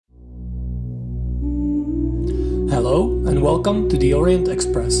Hello and welcome to the Orient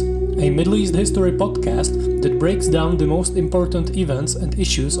Express, a Middle East history podcast that breaks down the most important events and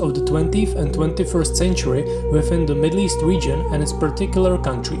issues of the 20th and 21st century within the Middle East region and its particular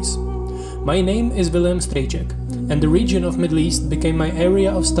countries. My name is William Strejček, and the region of Middle East became my area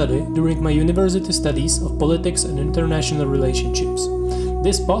of study during my university studies of politics and international relationships.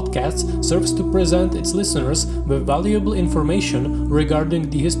 This podcast serves to present its listeners with valuable information regarding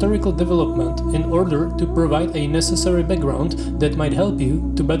the historical development in order to provide a necessary background that might help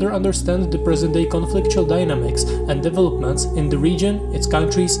you to better understand the present-day conflictual dynamics and developments in the region, its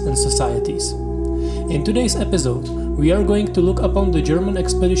countries and societies. In today's episode, we are going to look upon the German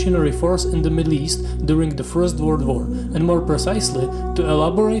Expeditionary Force in the Middle East during the First World War, and more precisely, to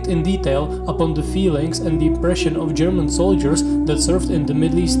elaborate in detail upon the feelings and the impression of German soldiers that served in the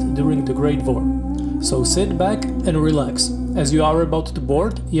Middle East during the Great War. So sit back and relax, as you are about to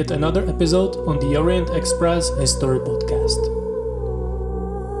board yet another episode on the Orient Express History Podcast.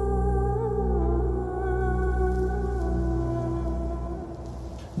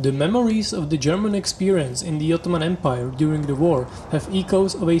 The memories of the German experience in the Ottoman Empire during the war have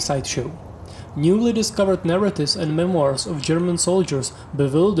echoes of a sideshow. Newly discovered narratives and memoirs of German soldiers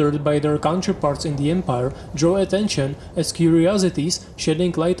bewildered by their counterparts in the empire draw attention as curiosities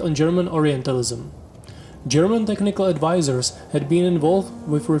shedding light on German Orientalism. German technical advisors had been involved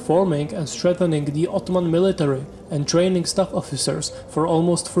with reforming and strengthening the Ottoman military and training staff officers for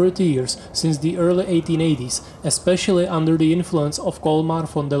almost 30 years since the early 1880s, especially under the influence of Colmar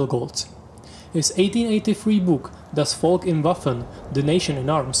von der Goltz. His 1883 book, Das Volk in Waffen, The Nation in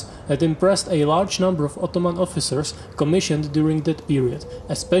Arms, had impressed a large number of Ottoman officers commissioned during that period,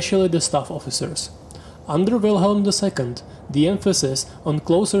 especially the staff officers. Under Wilhelm II, the emphasis on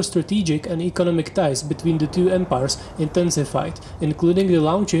closer strategic and economic ties between the two empires intensified, including the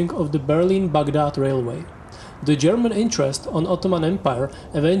launching of the Berlin-Baghdad Railway. The German interest on Ottoman Empire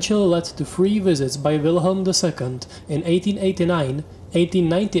eventually led to 3 visits by Wilhelm II in 1889,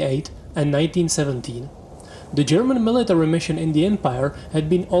 1898 and 1917. The German military mission in the empire had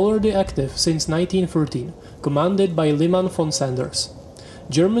been already active since 1913, commanded by Liman von Sanders.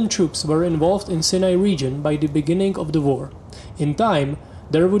 German troops were involved in Sinai region by the beginning of the war. In time,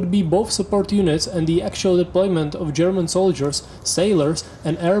 there would be both support units and the actual deployment of German soldiers, sailors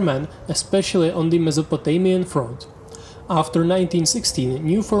and airmen, especially on the Mesopotamian front. After 1916,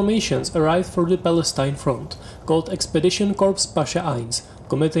 new formations arrived for the Palestine front, called Expeditionkorps Pasha I,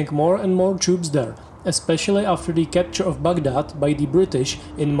 committing more and more troops there, especially after the capture of Baghdad by the British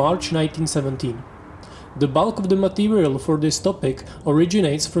in March 1917. The bulk of the material for this topic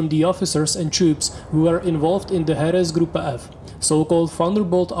originates from the officers and troops who were involved in the Heeresgruppe F, so-called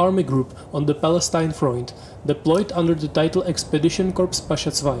Thunderbolt Army Group on the Palestine front, deployed under the title Expeditionkorps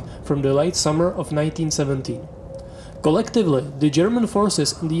Pasha II from the late summer of 1917. Collectively, the German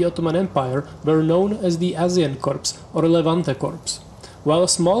forces in the Ottoman Empire were known as the Asien-korps or Levante Corps. While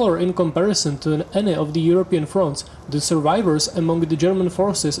smaller in comparison to any of the European fronts, the survivors among the German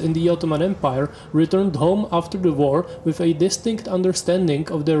forces in the Ottoman Empire returned home after the war with a distinct understanding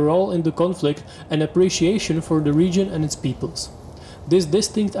of their role in the conflict and appreciation for the region and its peoples. This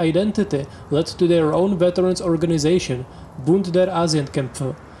distinct identity led to their own veterans organization, Bund der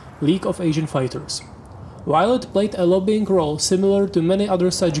Asienkämpfer, League of Asian Fighters. While it played a lobbying role similar to many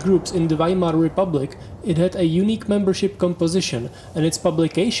other such groups in the Weimar Republic, it had a unique membership composition, and its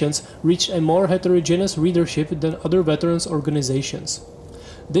publications reached a more heterogeneous readership than other veterans organizations.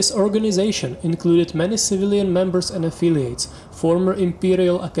 This organization included many civilian members and affiliates, former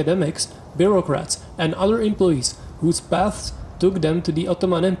imperial academics, bureaucrats, and other employees whose paths took them to the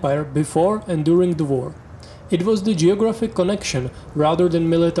Ottoman Empire before and during the war. It was the geographic connection, rather than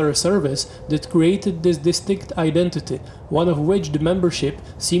military service, that created this distinct identity, one of which the membership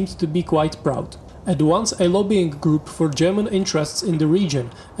seemed to be quite proud. At once a lobbying group for German interests in the region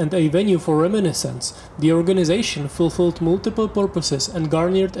and a venue for reminiscence, the organization fulfilled multiple purposes and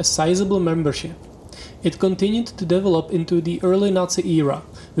garnered a sizable membership. It continued to develop into the early Nazi era,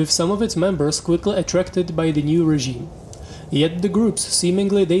 with some of its members quickly attracted by the new regime. Yet the group's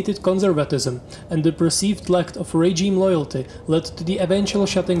seemingly dated conservatism and the perceived lack of regime loyalty led to the eventual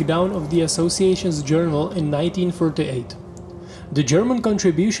shutting down of the association's journal in 1948. The German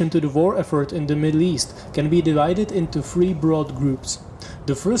contribution to the war effort in the Middle East can be divided into 3 broad groups.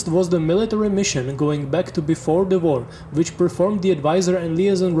 The first was the military mission going back to before the war, which performed the advisor and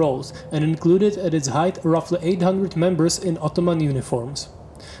liaison roles and included at its height roughly 800 members in Ottoman uniforms.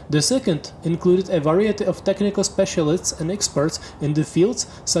 The second included a variety of technical specialists and experts in the fields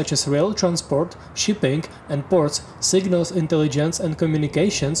such as rail transport, shipping and ports, signals intelligence and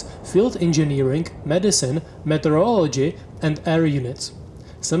communications, field engineering, medicine, meteorology, and air units.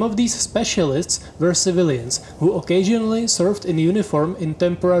 Some of these specialists were civilians who occasionally served in uniform in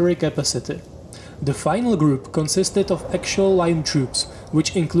temporary capacity. The final group consisted of actual line troops,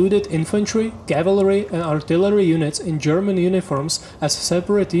 which included infantry, cavalry and artillery units in German uniforms as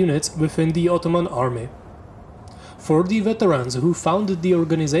separate units within the Ottoman army. For the veterans who founded the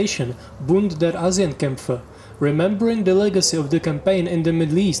organization Bund der Asien-Kämpfer, remembering the legacy of the campaign in the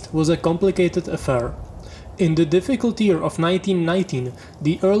Middle East was a complicated affair. In the difficult year of 1919,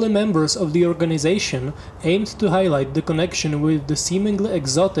 the early members of the organization aimed to highlight the connection with the seemingly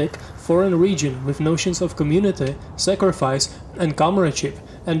exotic foreign region with notions of community, sacrifice, and comradeship,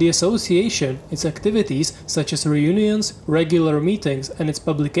 and the association, its activities such as reunions, regular meetings, and its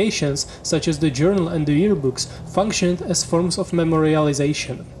publications such as the journal and the yearbooks functioned as forms of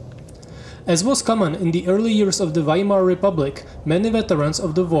memorialization. As was common in the early years of the Weimar Republic, many veterans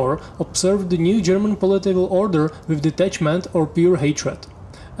of the war observed the new German political order with detachment or pure hatred.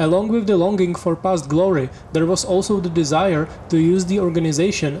 Along with the longing for past glory, there was also the desire to use the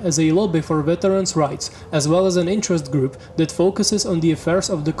organization as a lobby for veterans' rights, as well as an interest group that focuses on the affairs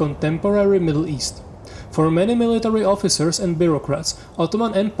of the contemporary Middle East. For many military officers and bureaucrats,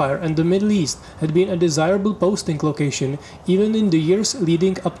 Ottoman Empire and the Middle East had been a desirable posting location even in the years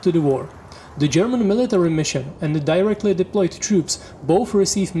leading up to the war. The German military mission and the directly deployed troops both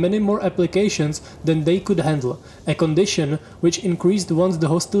received many more applications than they could handle, a condition which increased once the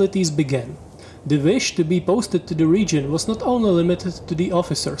hostilities began. The wish to be posted to the region was not only limited to the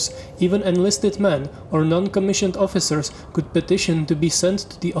officers, even enlisted men or non-commissioned officers could petition to be sent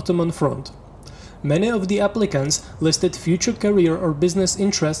to the Ottoman front. Many of the applicants listed future career or business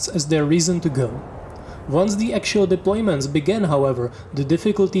interests as their reason to go. Once the actual deployments began, however, the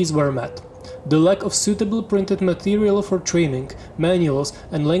difficulties were met. The lack of suitable printed material for training, manuals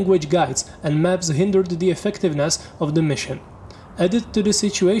and language guides and maps hindered the effectiveness of the mission. Added to the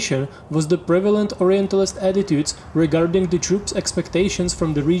situation was the prevalent Orientalist attitudes regarding the troops' expectations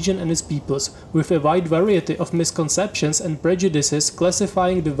from the region and its peoples, with a wide variety of misconceptions and prejudices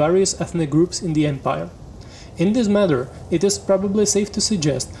classifying the various ethnic groups in the empire. In this matter, it is probably safe to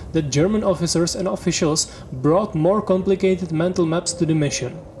suggest that German officers and officials brought more complicated mental maps to the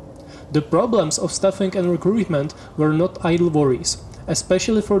mission. The problems of staffing and recruitment were not idle worries,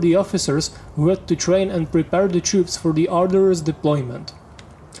 especially for the officers who had to train and prepare the troops for the arduous deployment.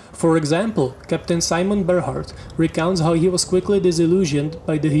 For example, Captain Simon Berhardt recounts how he was quickly disillusioned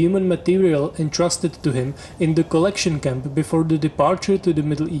by the human material entrusted to him in the collection camp before the departure to the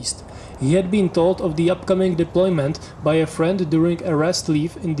Middle East. He had been told of the upcoming deployment by a friend during a rest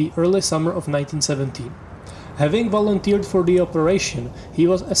leave in the early summer of 1917. Having volunteered for the operation, he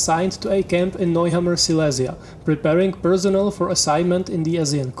was assigned to a camp in Neuhammer, Silesia, preparing personnel for assignment in the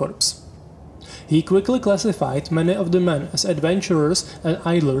Asien-korps. He quickly classified many of the men as adventurers and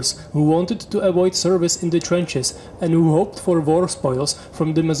idlers who wanted to avoid service in the trenches and who hoped for war spoils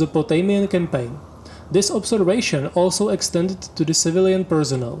from the Mesopotamian campaign. This observation also extended to the civilian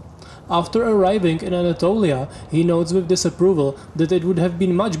personnel. After arriving in Anatolia, he notes with disapproval that it would have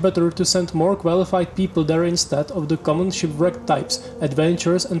been much better to send more qualified people there instead of the common shipwrecked types,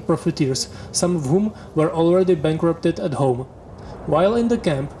 adventurers and profiteers, some of whom were already bankrupted at home. While in the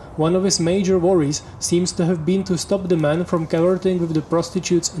camp, one of his major worries seems to have been to stop the men from cavorting with the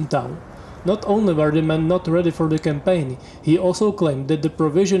prostitutes in town. Not only were the men not ready for the campaign, he also claimed that the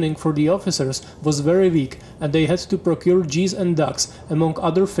provisioning for the officers was very weak and they had to procure geese and ducks, among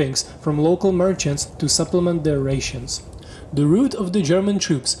other things, from local merchants to supplement their rations. The route of the German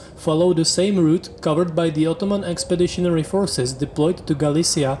troops followed the same route covered by the Ottoman expeditionary forces deployed to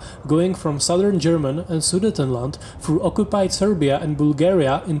Galicia, going from southern German and Sudetenland through occupied Serbia and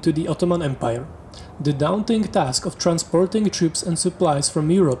Bulgaria into the Ottoman Empire. The daunting task of transporting troops and supplies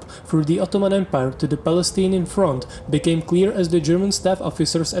from Europe through the Ottoman Empire to the Palestinian front became clear as the German staff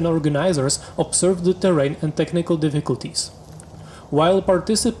officers and organizers observed the terrain and technical difficulties. While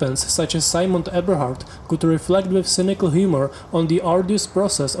participants such as Simon Eberhard could reflect with cynical humor on the arduous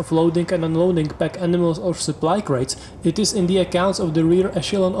process of loading and unloading pack animals or supply crates, it is in the accounts of the rear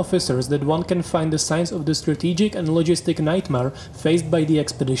echelon officers that one can find the signs of the strategic and logistic nightmare faced by the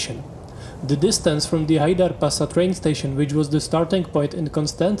expedition. The distance from the Haydarpasa train station, which was the starting point in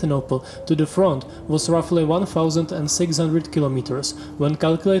Constantinople, to the front was roughly 1,600 kilometers. When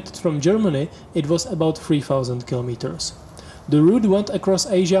calculated from Germany, it was about 3,000 kilometers. The route went across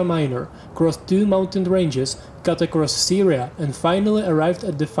Asia Minor, crossed 2 mountain ranges, cut across Syria, and finally arrived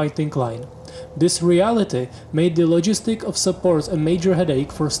at the fighting line. This reality made the logistic of support a major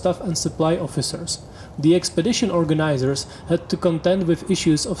headache for staff and supply officers. The expedition organizers had to contend with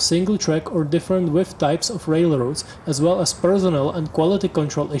issues of single-track or different width types of railroads, as well as personnel and quality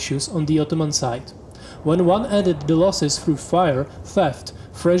control issues on the Ottoman side. When one added the losses through fire, theft,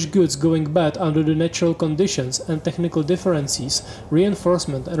 fresh goods going bad under the natural conditions and technical differences,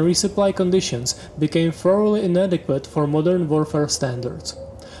 reinforcement and resupply conditions became thoroughly inadequate for modern warfare standards.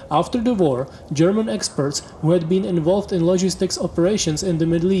 After the war, German experts who had been involved in logistics operations in the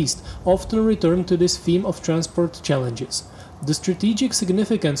Middle East often returned to this theme of transport challenges. The strategic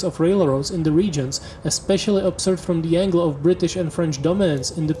significance of railroads in the regions, especially observed from the angle of British and French dominance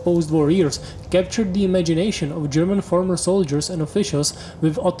in the post-war years, captured the imagination of German former soldiers and officials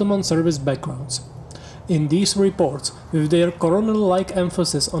with Ottoman service backgrounds. In these reports, with their coronal-like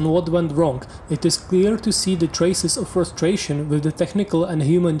emphasis on what went wrong, it is clear to see the traces of frustration with the technical and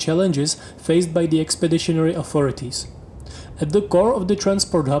human challenges faced by the expeditionary authorities. At the core of the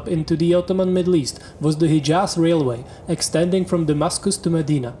transport hub into the Ottoman Middle East was the Hijaz Railway, extending from Damascus to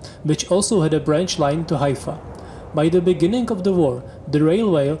Medina, which also had a branch line to Haifa. By the beginning of the war, the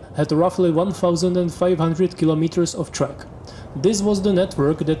railway had roughly 1,500 kilometers of track. This was the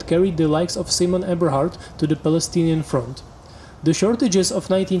network that carried the likes of Simon Eberhard to the Palestinian front. The shortages of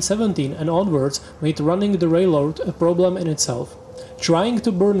 1917 and onwards made running the railroad a problem in itself. Trying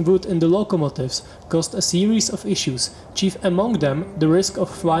to burn wood in the locomotives caused a series of issues, chief among them the risk of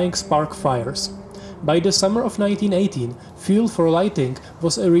flying spark fires. By the summer of 1918, fuel for lighting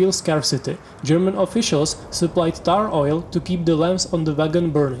was a real scarcity. German officials supplied tar oil to keep the lamps on the wagon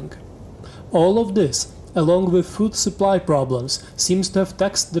burning. All of this, along with food supply problems, seems to have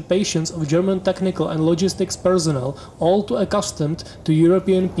taxed the patience of German technical and logistics personnel, all too accustomed to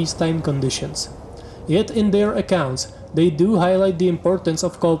European peacetime conditions. Yet in their accounts, they do highlight the importance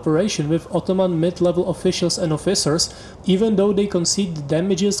of cooperation with Ottoman mid-level officials and officers, even though they concede the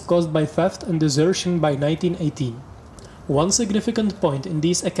damages caused by theft and desertion by 1918. One significant point in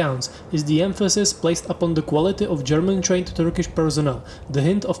these accounts is the emphasis placed upon the quality of German-trained Turkish personnel, the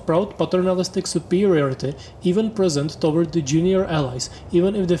hint of proud paternalistic superiority even present toward the junior allies,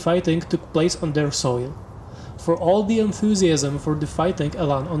 even if the fighting took place on their soil. For all the enthusiasm for the fighting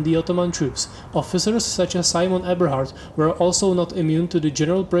elan on the Ottoman troops, officers such as Simon Eberhard were also not immune to the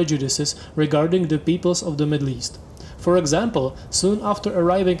general prejudices regarding the peoples of the Middle East. For example, soon after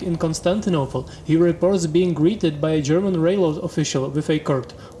arriving in Constantinople, he reports being greeted by a German railroad official with a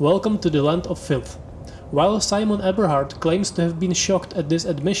curt "Welcome to the land of filth." While Simon Eberhard claims to have been shocked at this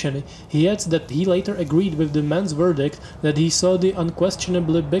admission, he adds that he later agreed with the man's verdict that he saw the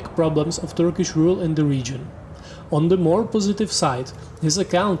unquestionably big problems of Turkish rule in the region. On the more positive side, his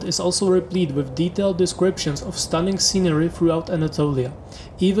account is also replete with detailed descriptions of stunning scenery throughout Anatolia,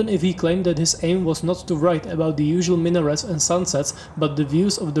 even if he claimed that his aim was not to write about the usual minarets and sunsets but the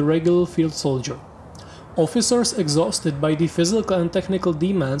views of the regular field soldier. Officers exhausted by the physical and technical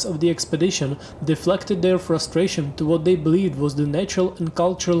demands of the expedition deflected their frustration to what they believed was the natural and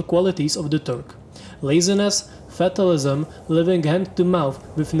cultural qualities of the Turk. Laziness, fatalism, living hand to mouth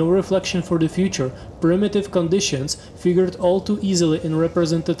with no reflection for the future, primitive conditions figured all too easily in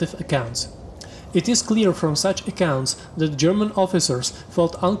representative accounts. It is clear from such accounts that German officers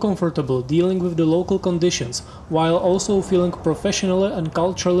felt uncomfortable dealing with the local conditions, while also feeling professionally and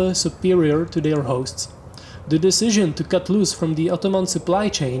culturally superior to their hosts. The decision to cut loose from the Ottoman supply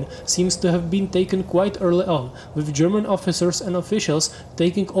chain seems to have been taken quite early on, with German officers and officials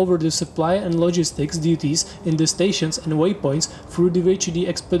taking over the supply and logistics duties in the stations and waypoints through which the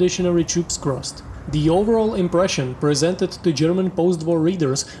expeditionary troops crossed. The overall impression presented to German post-war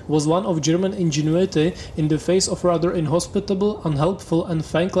readers was one of German ingenuity in the face of rather inhospitable, unhelpful and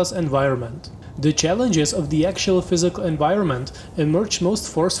thankless environment. The challenges of the actual physical environment emerged most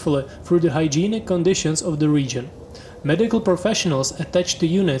forcefully through the hygienic conditions of the region. Medical professionals attached to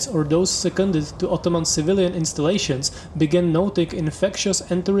units or those seconded to Ottoman civilian installations began noting infectious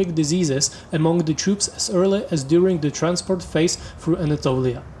enteric diseases among the troops as early as during the transport phase through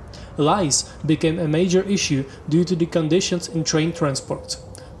Anatolia. Lice became a major issue due to the conditions in train transports.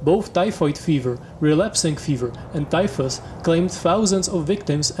 Both typhoid fever, relapsing fever, and typhus claimed thousands of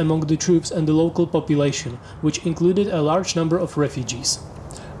victims among the troops and the local population, which included a large number of refugees.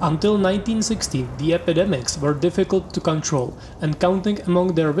 Until 1916, the epidemics were difficult to control, and counting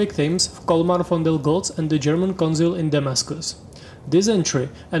among their victims Colmar von der Goltz and the German consul in Damascus. Dysentery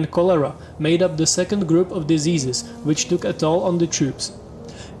and cholera made up the second group of diseases, which took a toll on the troops.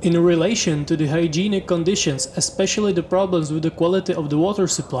 In relation to the hygienic conditions, especially the problems with the quality of the water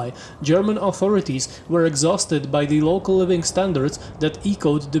supply, German authorities were exhausted by the local living standards that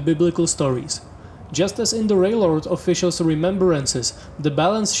echoed the biblical stories. Just as in the railroad officials' remembrances, the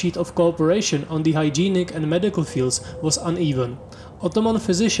balance sheet of cooperation on the hygienic and medical fields was uneven. Ottoman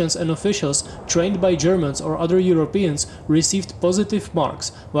physicians and officials trained by Germans or other Europeans received positive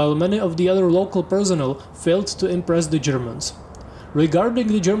marks, while many of the other local personnel failed to impress the Germans. Regarding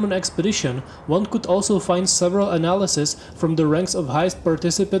the German expedition, one could also find several analyses from the ranks of highest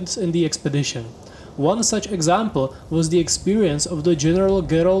participants in the expedition. One such example was the experience of the General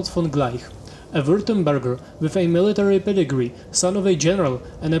Gerold von Gleich, a Württemberger with a military pedigree, son of a general,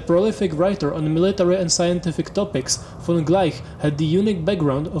 and a prolific writer on military and scientific topics. Von Gleich had the unique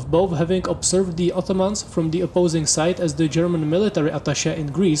background of both having observed the Ottomans from the opposing side as the German military attaché in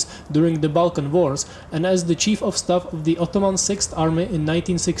Greece during the Balkan Wars and as the chief of staff of the Ottoman Sixth Army in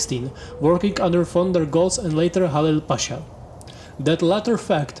 1916, working under von der Goltz and later Halil Pasha. That latter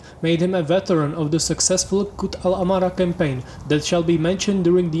fact made him a veteran of the successful Kut al-Amara campaign that shall be mentioned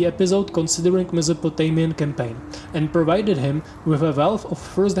during the episode considering Mesopotamian campaign, and provided him with a wealth of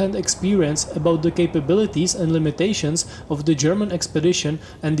first-hand experience about the capabilities and limitations of the German expedition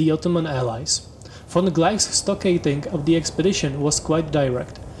and the Ottoman allies. Von Gleich's stocktaking of the expedition was quite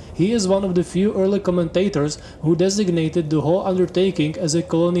direct. He is one of the few early commentators who designated the whole undertaking as a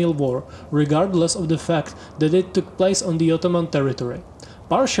colonial war, regardless of the fact that it took place on the Ottoman territory.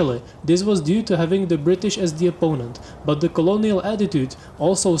 Partially, this was due to having the British as the opponent, but the colonial attitude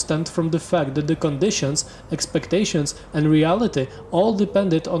also stemmed from the fact that the conditions, expectations, and reality all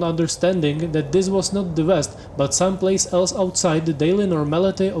depended on understanding that this was not the West, but someplace else outside the daily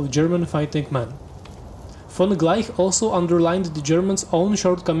normality of German fighting men. Von Gleich also underlined the Germans' own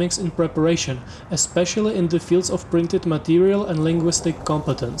shortcomings in preparation, especially in the fields of printed material and linguistic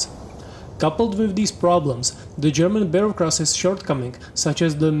competence. Coupled with these problems, the German bureaucracy's shortcoming, such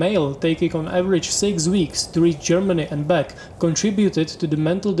as the mail taking on average 6 weeks to reach Germany and back, contributed to the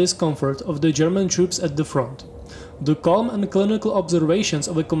mental discomfort of the German troops at the front. The calm and clinical observations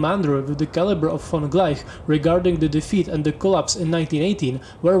of a commander with the caliber of von Gleich regarding the defeat and the collapse in 1918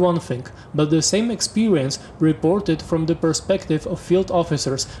 were one thing, but the same experience reported from the perspective of field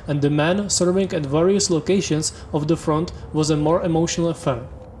officers and the men serving at various locations of the front was a more emotional affair.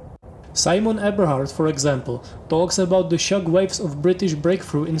 Simon Eberhard, for example, talks about the shock waves of British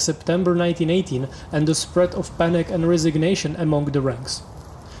breakthrough in September 1918 and the spread of panic and resignation among the ranks.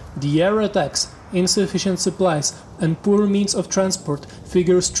 The air attacks, insufficient supplies, and poor means of transport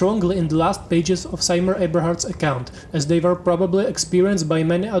figure strongly in the last pages of Simon Eberhard's account, as they were probably experienced by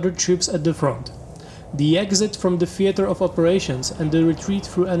many other troops at the front. The exit from the theater of operations and the retreat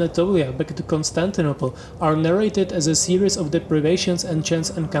through Anatolia back to Constantinople are narrated as a series of deprivations and chance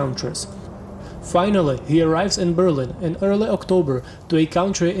encounters. Finally, he arrives in Berlin in early October to a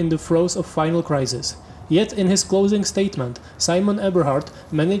country in the throes of final crisis. Yet in his closing statement, Simon Eberhard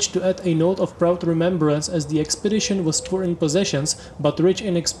managed to add a note of proud remembrance as the expedition was poor in possessions but rich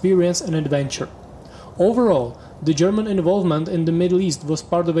in experience and adventure. Overall, the German involvement in the Middle East was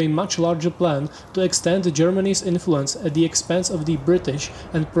part of a much larger plan to extend Germany's influence at the expense of the British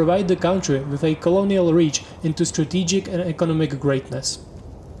and provide the country with a colonial reach into strategic and economic greatness.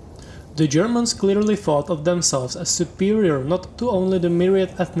 The Germans clearly thought of themselves as superior not to only the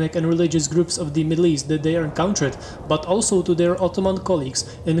myriad ethnic and religious groups of the Middle East that they encountered, but also to their Ottoman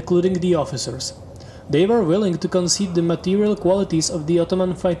colleagues, including the officers. They were willing to concede the material qualities of the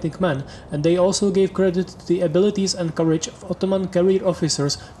Ottoman fighting men, and they also gave credit to the abilities and courage of Ottoman career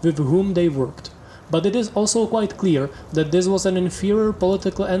officers with whom they worked. But it is also quite clear that this was an inferior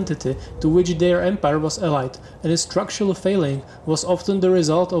political entity to which their empire was allied, and its structural failing was often the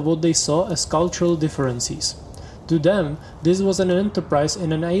result of what they saw as cultural differences. To them, this was an enterprise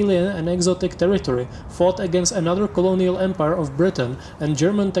in an alien and exotic territory, fought against another colonial empire of Britain, and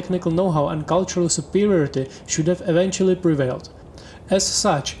German technical know-how and cultural superiority should have eventually prevailed. As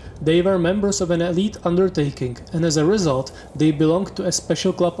such, they were members of an elite undertaking, and as a result, they belonged to a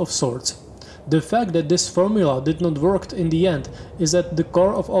special club of sorts. The fact that this formula did not work in the end is at the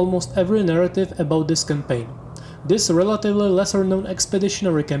core of almost every narrative about this campaign. This relatively lesser-known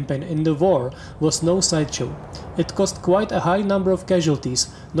expeditionary campaign in the war was no sideshow. It cost quite a high number of casualties,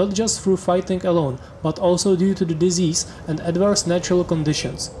 not just through fighting alone, but also due to the disease and adverse natural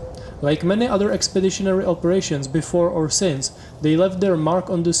conditions. Like many other expeditionary operations before or since, they left their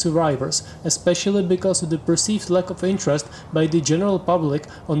mark on the survivors, especially because of the perceived lack of interest by the general public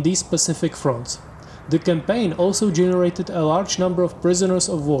on these specific fronts. The campaign also generated a large number of prisoners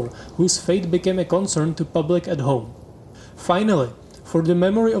of war, whose fate became a concern to public at home. Finally, For the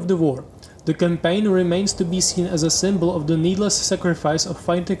memory of the war, the campaign remains to be seen as a symbol of the needless sacrifice of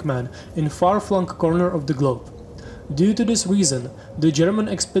fighting men in far-flung corner of the globe. Due to this reason, the German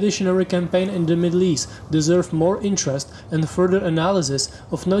expeditionary campaign in the Middle East deserved more interest and further analysis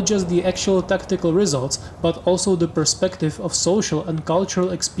of not just the actual tactical results, but also the perspective of social and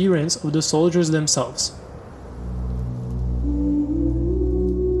cultural experience of the soldiers themselves.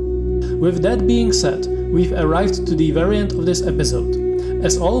 With that being said, we've arrived to the very end of this episode.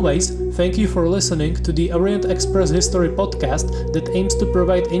 As always, thank you for listening to the Orient Express History podcast that aims to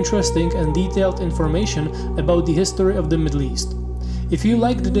provide interesting and detailed information about the history of the Middle East. If you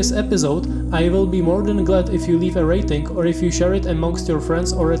liked this episode, I will be more than glad if you leave a rating or if you share it amongst your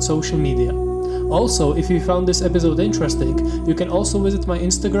friends or at social media. Also, if you found this episode interesting, you can also visit my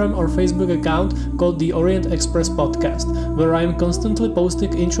Instagram or Facebook account called the Orient Express Podcast, where I am constantly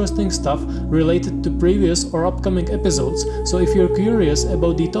posting interesting stuff related to previous or upcoming episodes, so if you're curious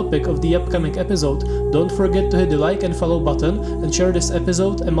about the topic of the upcoming episode, don't forget to hit the like and follow button and share this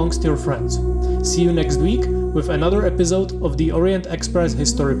episode amongst your friends. See you next week with another episode of the Orient Express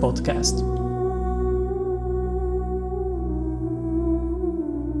History Podcast.